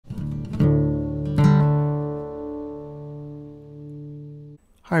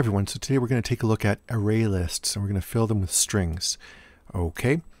Hi everyone, so today we're going to take a look at array lists and we're going to fill them with strings.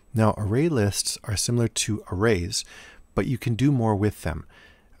 Okay, now array lists are similar to arrays, but you can do more with them.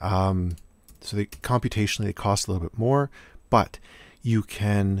 Computationally they cost a little bit more, but you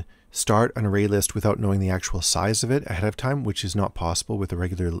can start an array list without knowing the actual size of it ahead of time, which is not possible with a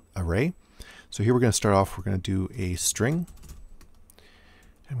regular array. So here we're going to start off, we're going to do a string.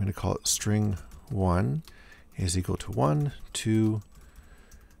 I'm going to call it string1 is equal to 1, 2,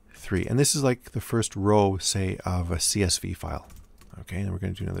 3. And this is like the first row, say, of a CSV file. Okay, and we're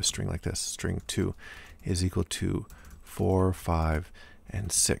going to do another string like this. String 2 is equal to 4, 5,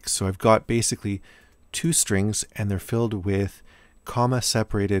 and 6. So I've got basically two strings and they're filled with comma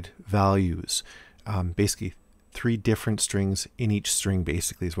separated values. Basically three different strings in each string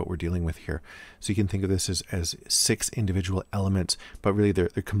basically is what we're dealing with here. So you can think of this as 6 individual elements, but really they're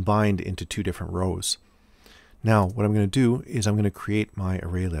combined into two different rows. Now, what I'm going to do is I'm going to create my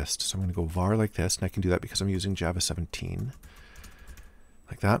array list. So I'm going to go var like this, and I can do that because I'm using Java 17.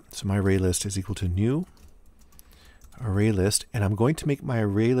 Like that. So my array list is equal to new array list, and I'm going to make my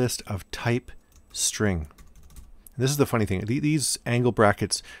array list of type string. And this is the funny thing. These angle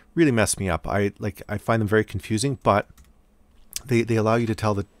brackets really mess me up. I find them very confusing, but they allow you to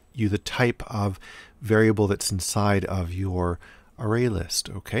tell you the type of variable that's inside of your array list.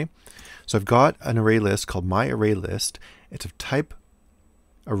 Okay, so I've got an array list called my array list. It's of type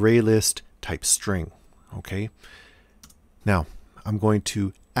array list type string. Okay, now I'm going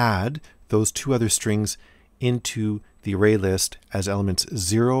to add those two other strings into the array list as elements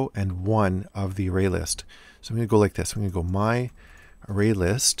 0 and 1 of the array list. So I'm going to go like this. I'm going to go my array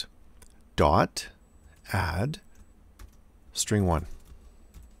list dot add string 1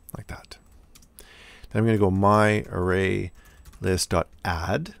 like that. Then I'm going to go my array list dot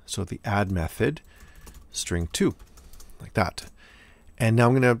add, so the add method, string 2 like that. And now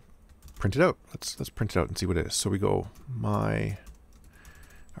I'm going to print it out. Let's print it out and see what it is. So we go my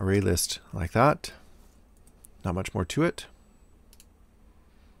array list like that. Not much more to it.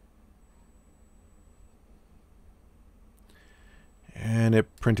 And it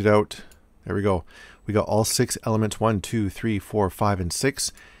printed out. There we go. We got all 6 elements, 1, 2, 3, 4, 5, and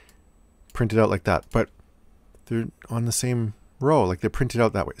 6 printed out like that. But they're on the same row, like they're printed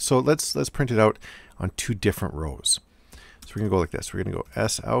out that way. So let's print it out on 2 different rows. So we're going to go like this. We're going to go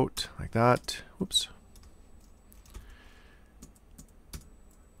S out like that. Whoops.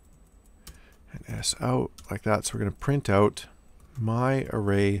 And S out like that. So we're going to print out my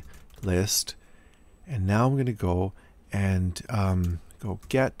array list. And now I'm going to go and go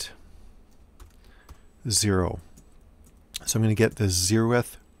get 0. So I'm going to get the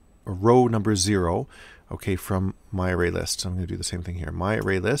 0th row number 0, okay, from my array list. So I'm going to do the same thing here. My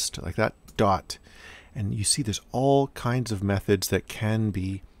array list like that, dot. And you see there's all kinds of methods that can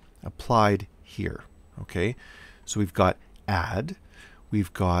be applied here. Okay, so we've got add,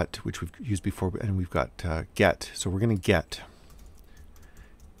 we've got, which we've used before, and we've got get. So we're going to get.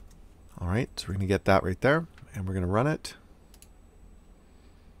 All right, so we're going to get that right there, and we're going to run it.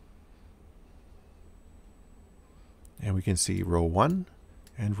 And we can see row 1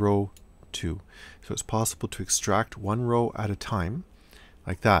 and row 2. So it's possible to extract one row at a time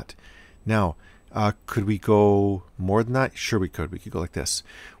like that. Now, could we go more than that? Sure we could. We could go like this.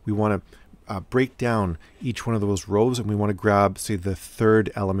 We want to break down each one of those rows, and we want to grab, say, the 3rd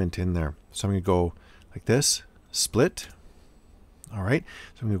element in there. So I'm going to go like this, split. All right,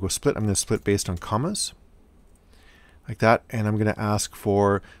 so I'm going to go split. I'm going to split based on commas like that, and I'm going to ask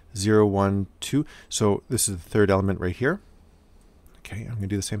for 0, 1, 2. So this is the 3rd element right here. Okay, I'm going to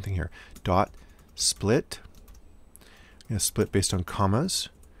do the same thing here. Dot split. I'm going to split based on commas,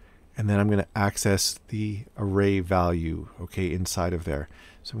 and then I'm going to access the array value, okay, inside of there.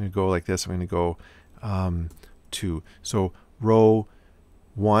 So I'm going to go like this. I'm going to go 2. So row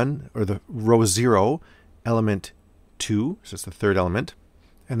 1, or the row 0, element 2, so it's the 3rd element,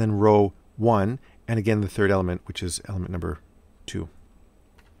 and then row 1, and again the 3rd element, which is element number 2.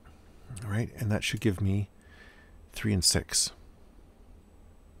 All right, and that should give me 3 and 6.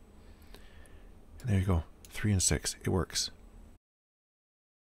 And there you go, 3 and 6. It works.